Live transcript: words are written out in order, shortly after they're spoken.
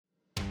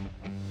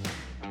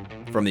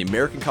From the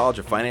American College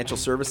of Financial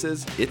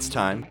Services, it's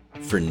time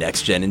for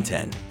Next Gen in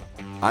 10.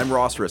 I'm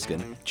Ross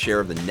Riskin, chair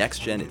of the Next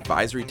Gen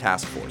Advisory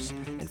Task Force,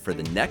 and for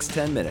the next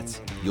 10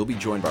 minutes, you'll be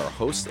joined by our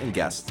hosts and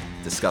guests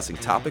discussing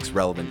topics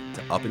relevant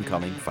to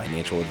up-and-coming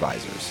financial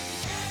advisors.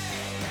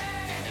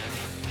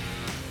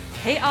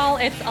 Hey all,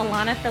 it's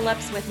Alana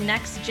Phillips with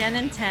Next Gen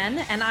in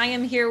 10, and I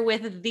am here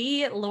with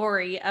the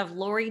Lori of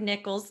Lori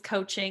Nichols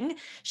Coaching.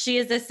 She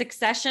is a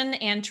succession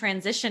and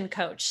transition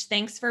coach.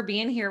 Thanks for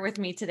being here with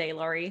me today,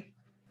 Lori.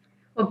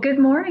 Well, good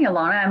morning,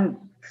 Alana.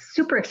 I'm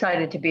super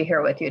excited to be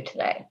here with you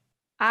today.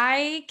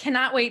 I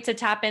cannot wait to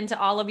tap into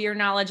all of your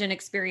knowledge and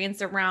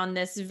experience around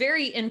this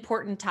very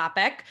important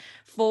topic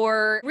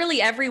for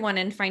really everyone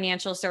in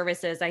financial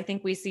services. I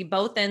think we see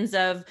both ends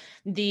of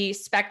the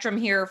spectrum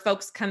here,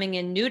 folks coming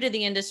in new to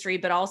the industry,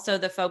 but also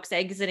the folks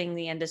exiting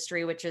the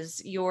industry, which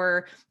is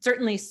your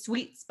certainly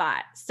sweet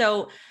spot.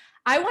 So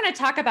I want to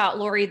talk about,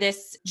 Lori,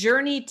 this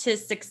journey to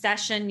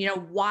succession,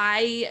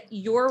 why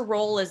your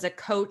role as a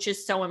coach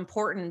is so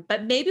important.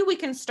 But maybe we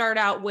can start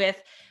out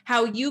with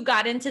how you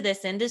got into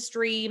this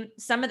industry,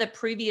 some of the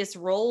previous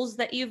roles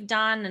that you've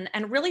done,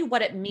 and really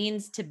what it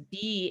means to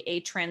be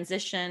a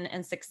transition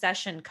and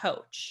succession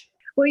coach.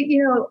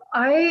 Well,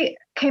 I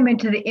came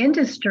into the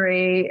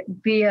industry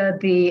via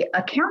the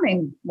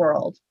accounting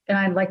world. And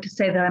I'd like to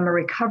say that I'm a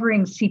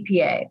recovering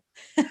CPA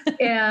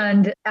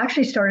and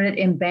actually started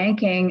in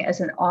banking as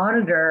an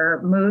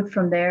auditor, moved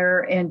from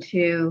there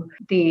into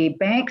the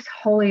bank's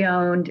wholly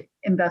owned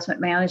investment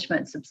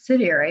management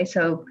subsidiary.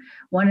 So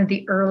one of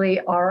the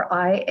early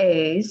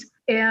RIAs,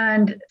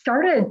 and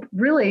started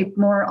really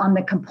more on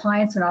the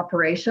compliance and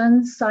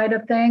operations side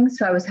of things.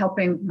 So I was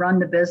helping run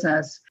the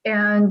business.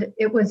 And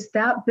it was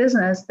that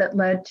business that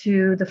led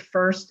to the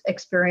first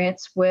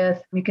experience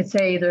with, you could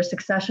say either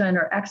succession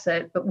or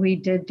exit, but we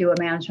did do a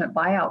management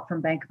buyout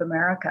from Bank of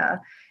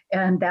America.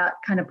 And that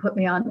kind of put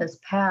me on this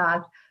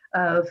path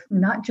of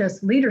not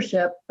just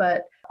leadership,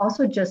 but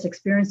also just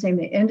experiencing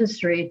the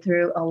industry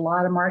through a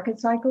lot of market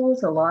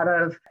cycles, a lot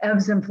of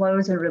ebbs and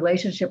flows in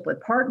relationship with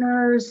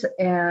partners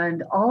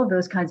and all of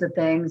those kinds of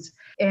things,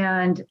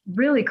 and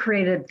really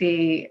created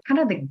the kind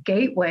of the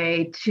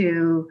gateway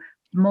to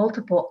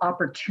multiple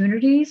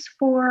opportunities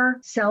for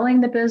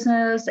selling the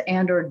business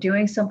and or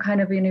doing some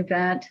kind of an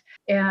event,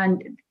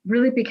 and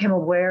really became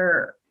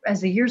aware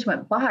as the years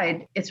went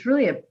by, it's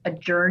really a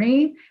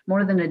journey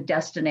more than a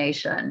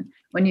destination.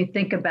 When you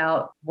think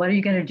about what are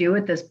you going to do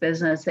with this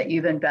business that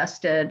you've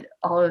invested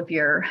all of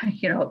your,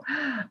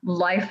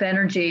 life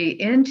energy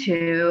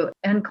into,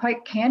 and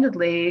quite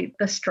candidly,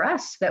 the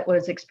stress that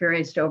was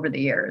experienced over the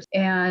years,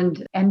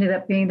 and ended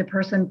up being the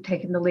person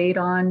taking the lead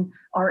on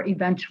our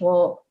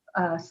eventual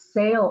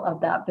sale of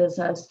that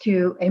business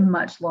to a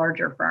much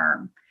larger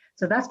firm.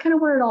 So that's kind of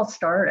where it all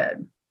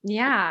started.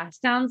 Yeah,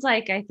 sounds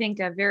like, I think,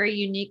 a very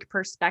unique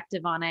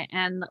perspective on it.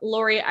 And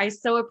Lori, I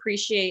so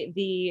appreciate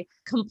the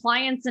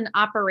compliance and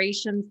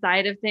operations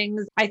side of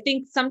things. I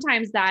think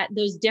sometimes that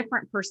those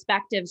different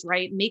perspectives,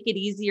 right, make it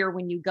easier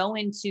when you go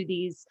into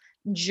these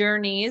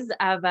journeys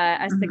of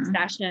a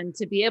succession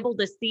to be able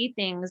to see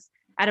things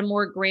at a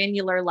more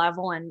granular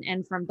level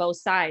and from both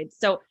sides.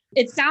 So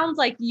it sounds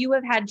like you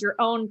have had your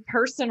own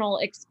personal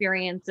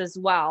experience as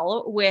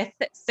well with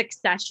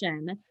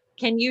succession.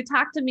 Can you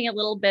talk to me a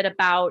little bit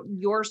about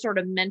your sort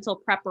of mental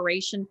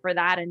preparation for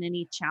that and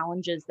any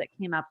challenges that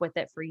came up with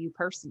it for you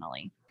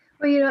personally?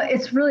 Well,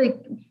 it's really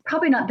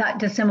probably not that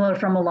dissimilar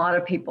from a lot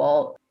of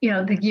people.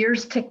 The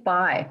years tick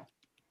by,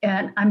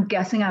 and I'm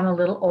guessing I'm a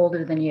little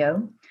older than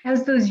you.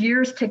 As those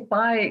years tick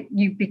by,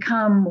 you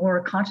become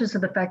more conscious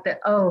of the fact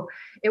that,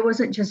 it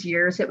wasn't just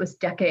years, it was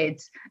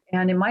decades.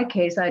 And in my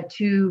case, I had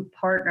two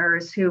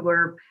partners who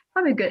were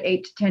probably a good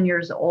 8 to 10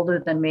 years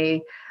older than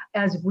me.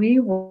 As we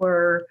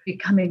were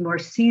becoming more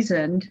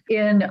seasoned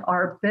in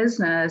our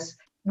business,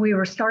 we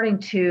were starting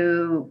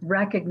to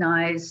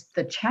recognize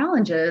the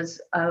challenges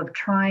of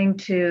trying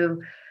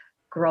to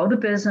grow the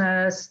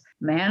business,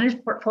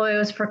 manage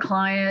portfolios for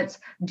clients,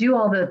 do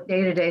all the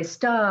day-to-day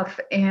stuff.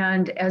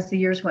 And as the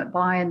years went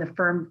by and the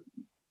firm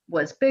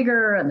was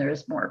bigger and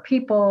there's more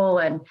people,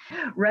 and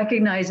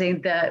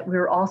recognizing that we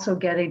were also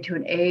getting to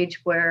an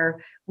age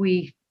where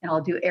and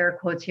I'll do air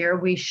quotes here,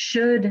 we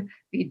should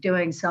be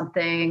doing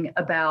something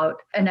about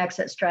an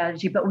exit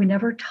strategy, but we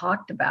never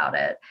talked about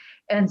it.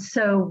 And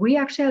so we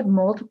actually had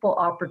multiple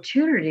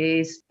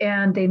opportunities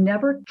and they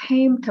never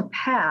came to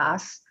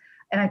pass.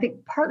 And I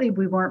think partly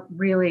we weren't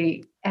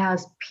really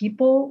as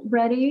people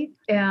ready.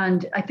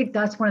 And I think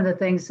that's one of the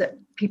things that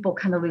people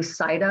kind of lose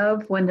sight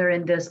of when they're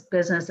in this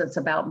business that's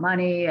about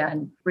money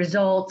and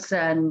results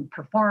and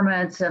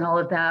performance and all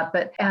of that.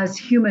 But as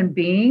human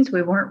beings,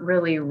 we weren't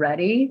really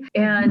ready.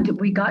 And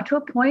we got to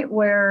a point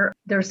where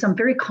there's some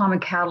very common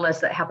catalysts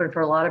that happened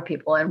for a lot of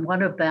people. And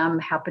one of them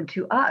happened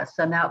to us.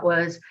 And that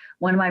was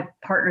one of my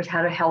partners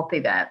had a health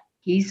event.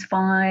 He's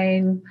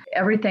fine.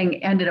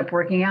 Everything ended up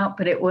working out,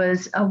 but it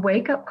was a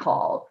wake-up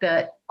call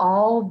that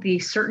all the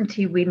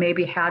certainty we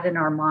maybe had in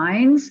our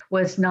minds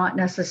was not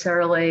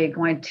necessarily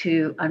going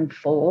to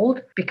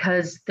unfold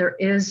because there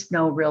is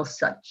no real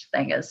such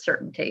thing as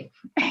certainty.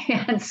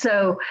 And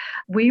so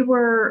we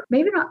were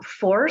maybe not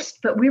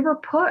forced, but we were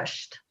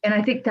pushed. And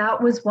I think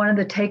that was one of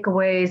the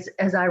takeaways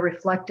as I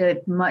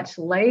reflected much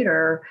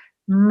later,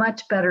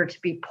 much better to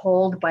be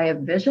pulled by a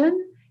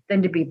vision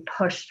than to be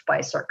pushed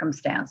by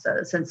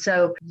circumstances. And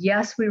so,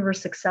 yes, we were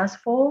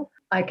successful.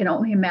 I can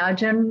only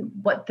imagine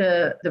what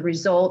the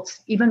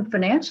results, even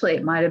financially,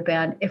 it might have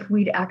been if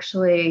we'd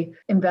actually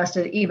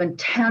invested even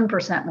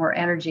 10% more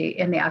energy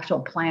in the actual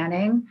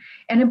planning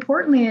and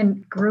importantly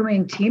in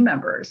grooming team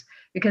members,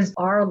 because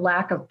our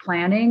lack of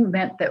planning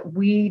meant that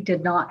we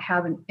did not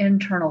have an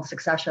internal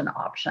succession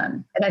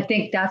option. And I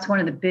think that's one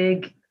of the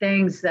big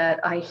things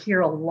that I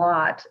hear a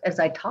lot as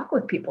I talk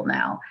with people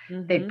now.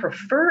 Mm-hmm. They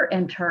prefer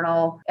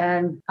internal,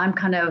 and I'm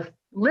kind of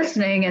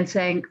listening and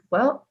saying,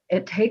 well,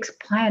 it takes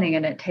planning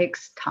and it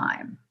takes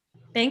time.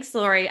 Thanks,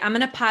 Lori. I'm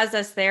going to pause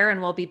us there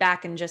and we'll be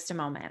back in just a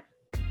moment.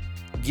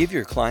 Give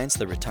your clients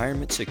the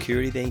retirement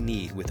security they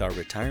need with our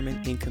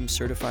Retirement Income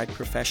Certified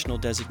Professional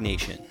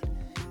designation.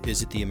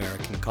 Visit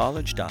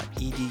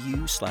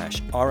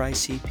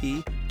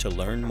theamericancollege.edu/RICP to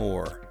learn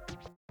more.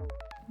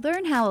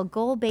 Learn how a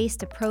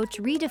goal-based approach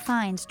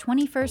redefines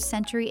 21st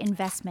century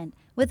investment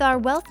with our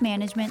Wealth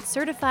Management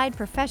Certified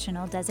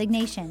Professional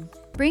designation.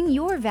 Bring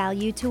your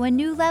value to a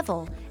new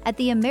level at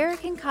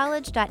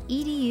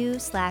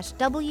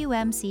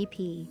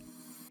theamericancollege.edu/WMCP.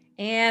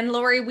 And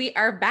Lori, we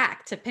are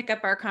back to pick up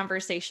our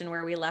conversation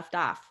where we left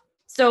off.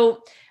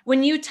 So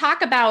when you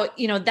talk about,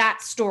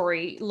 that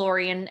story,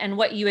 Lori, and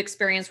what you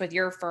experienced with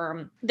your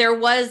firm, there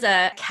was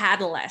a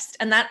catalyst,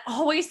 and that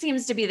always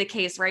seems to be the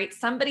case, right?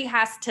 Somebody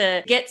has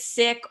to get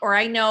sick, or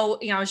I know,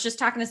 I was just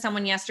talking to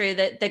someone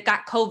yesterday that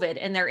got COVID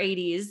in their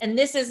 80s, and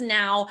this is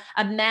now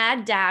a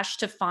mad dash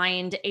to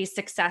find a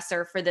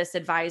successor for this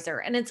advisor.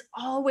 And it's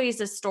always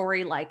a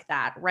story like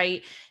that,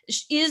 right?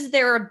 Is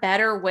there a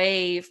better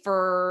way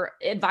for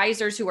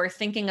advisors who are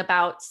thinking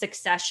about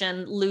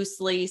succession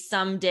loosely,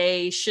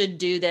 someday should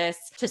do this,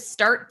 to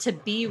start to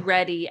be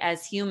ready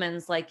as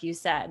humans, like you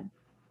said?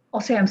 I'll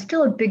say I'm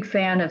still a big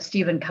fan of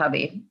Stephen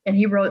Covey, and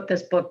he wrote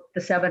this book, The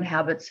 7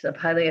 Habits of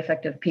Highly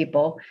Effective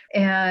People.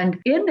 And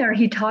in there,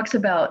 he talks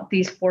about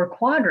these 4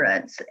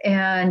 quadrants,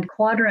 and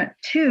quadrant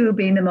 2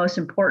 being the most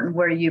important,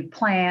 where you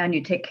plan,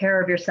 you take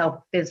care of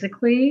yourself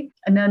physically.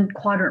 And then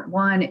quadrant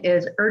 1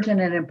 is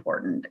urgent and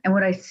important. And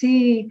what I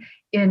see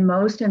in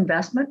most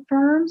investment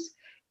firms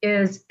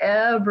is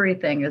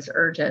everything is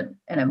urgent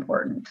and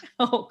important.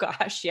 Oh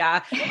gosh,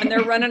 yeah. When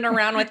they're running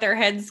around with their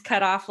heads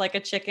cut off like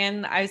a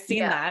chicken, I've seen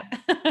that.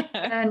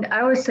 And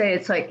I always say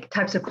it's like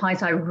types of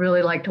clients I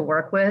really like to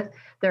work with,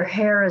 their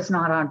hair is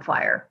not on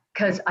fire,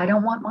 because I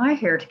don't want my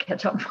hair to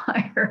catch on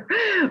fire.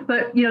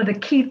 But the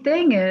key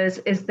thing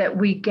is that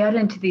we get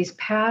into these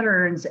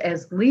patterns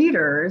as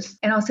leaders,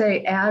 and I'll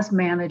say as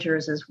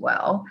managers as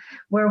well,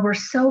 where we're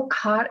so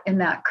caught in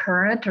that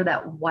current or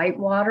that white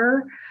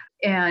water,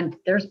 and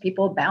there's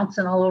people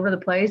bouncing all over the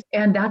place.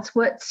 And that's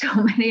what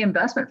so many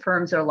investment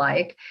firms are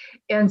like.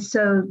 And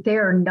so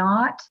they're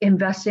not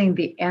investing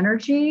the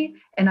energy,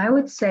 and I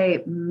would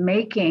say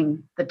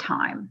making the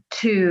time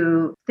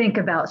to think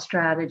about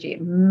strategy,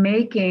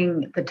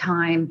 making the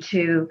time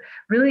to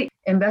really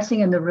investing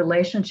in the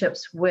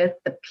relationships with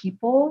the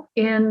people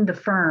in the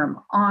firm,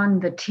 on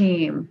the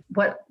team,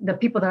 what the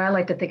people that I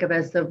like to think of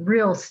as the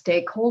real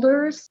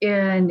stakeholders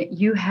in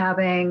you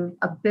having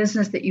a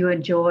business that you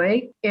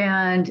enjoy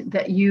and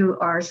that you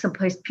are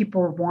someplace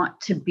people want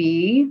to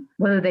be,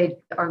 whether they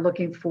are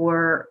looking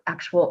for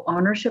actual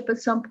ownership at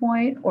some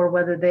point or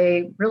whether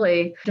they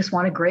really just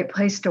want a great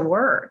place to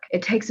work.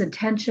 It takes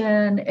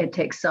attention, it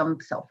takes some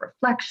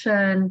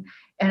self-reflection,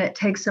 and it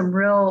takes some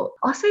real,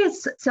 I'll say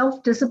it's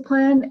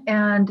self-discipline.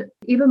 And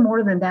even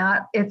more than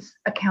that, it's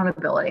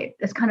accountability.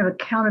 It's kind of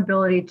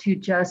accountability to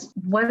just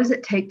what does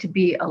it take to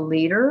be a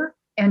leader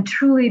and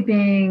truly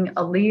being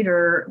a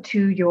leader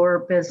to your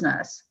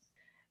business.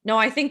 No,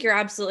 I think you're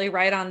absolutely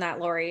right on that,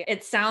 Lori.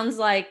 It sounds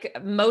like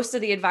most of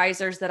the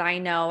advisors that I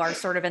know are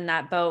sort of in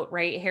that boat,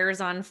 right?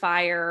 Hair's on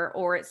fire,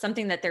 or it's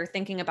something that they're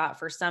thinking about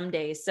for some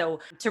days. So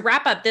to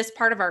wrap up this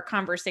part of our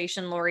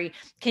conversation, Lori,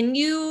 can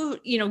you,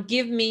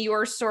 give me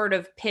your sort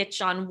of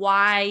pitch on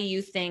why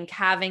you think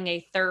having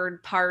a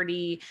third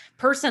party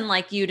person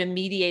like you to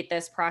mediate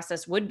this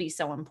process would be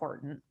so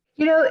important?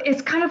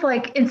 It's kind of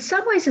like, in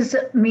some ways it's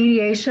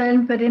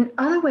mediation, but in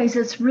other ways,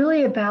 it's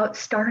really about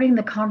starting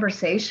the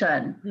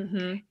conversation.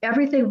 Mm-hmm.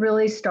 Everything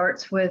really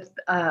starts with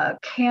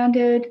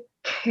candid,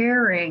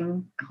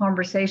 caring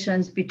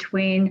conversations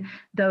between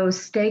those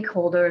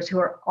stakeholders who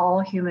are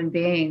all human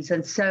beings.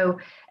 And so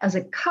as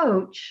a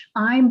coach,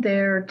 I'm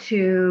there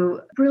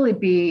to really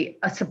be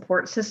a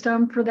support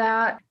system for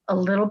that, a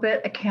little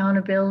bit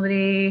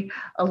accountability,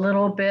 a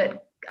little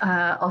bit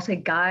I'll say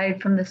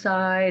guide from the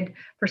side.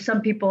 For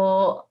some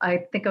people,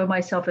 I think of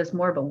myself as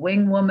more of a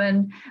wing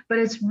woman, but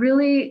it's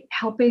really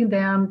helping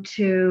them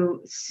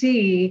to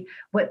see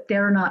what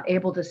they're not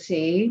able to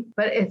see.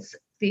 But it's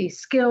the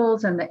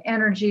skills and the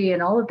energy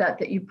and all of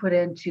that you put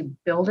into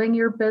building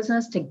your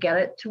business to get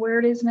it to where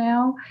it is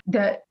now.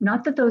 That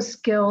not that those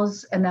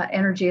skills and that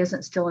energy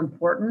isn't still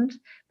important,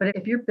 but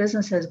if your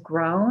business has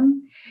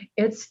grown,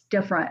 it's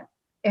different.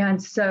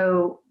 And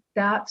so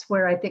that's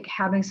where I think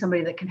having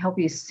somebody that can help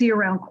you see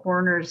around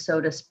corners,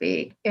 so to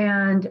speak,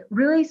 and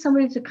really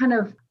somebody to kind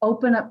of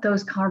open up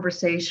those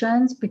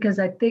conversations, because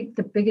I think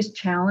the biggest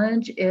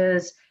challenge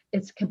is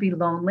it can be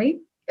lonely,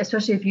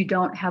 especially if you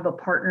don't have a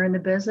partner in the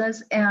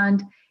business.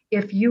 And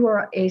if you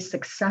are a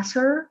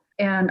successor,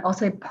 and I'll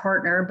say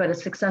partner, but a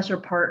successor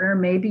partner,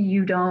 maybe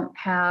you don't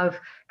have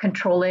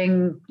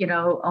controlling,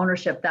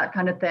 ownership, that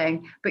kind of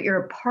thing, but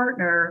you're a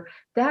partner,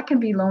 that can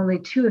be lonely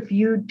too if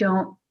you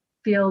don't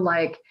feel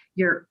like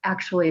you're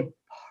actually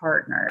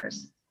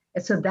partners.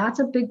 And so that's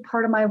a big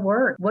part of my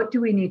work. What do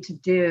we need to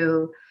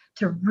do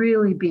to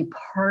really be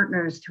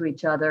partners to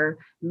each other,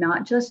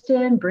 not just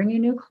in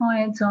bringing new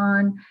clients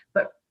on,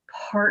 but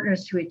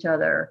partners to each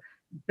other,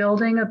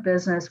 building a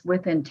business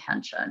with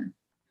intention?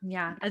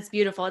 Yeah, that's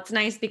beautiful. It's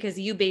nice because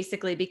you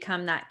basically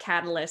become that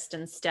catalyst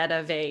instead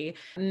of a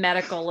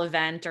medical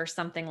event or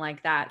something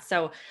like that.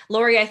 So,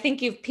 Lori, I think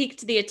you've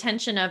piqued the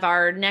attention of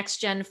our next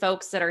gen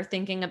folks that are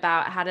thinking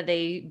about how do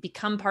they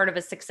become part of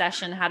a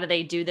succession? How do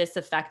they do this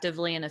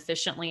effectively and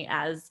efficiently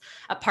as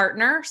a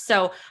partner?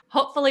 So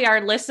hopefully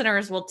our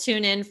listeners will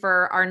tune in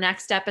for our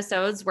next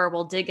episodes where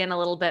we'll dig in a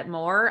little bit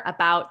more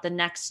about the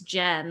next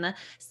gen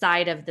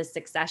side of the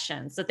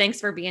succession. So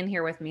thanks for being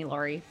here with me,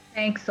 Lori.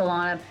 Thanks,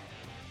 Alana.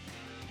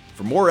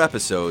 For more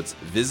episodes,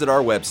 visit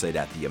our website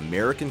at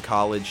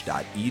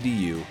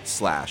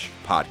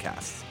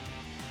theamericancollege.edu/podcasts.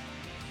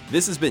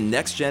 This has been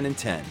Next Gen in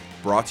 10,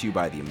 brought to you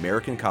by the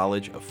American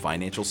College of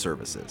Financial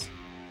Services.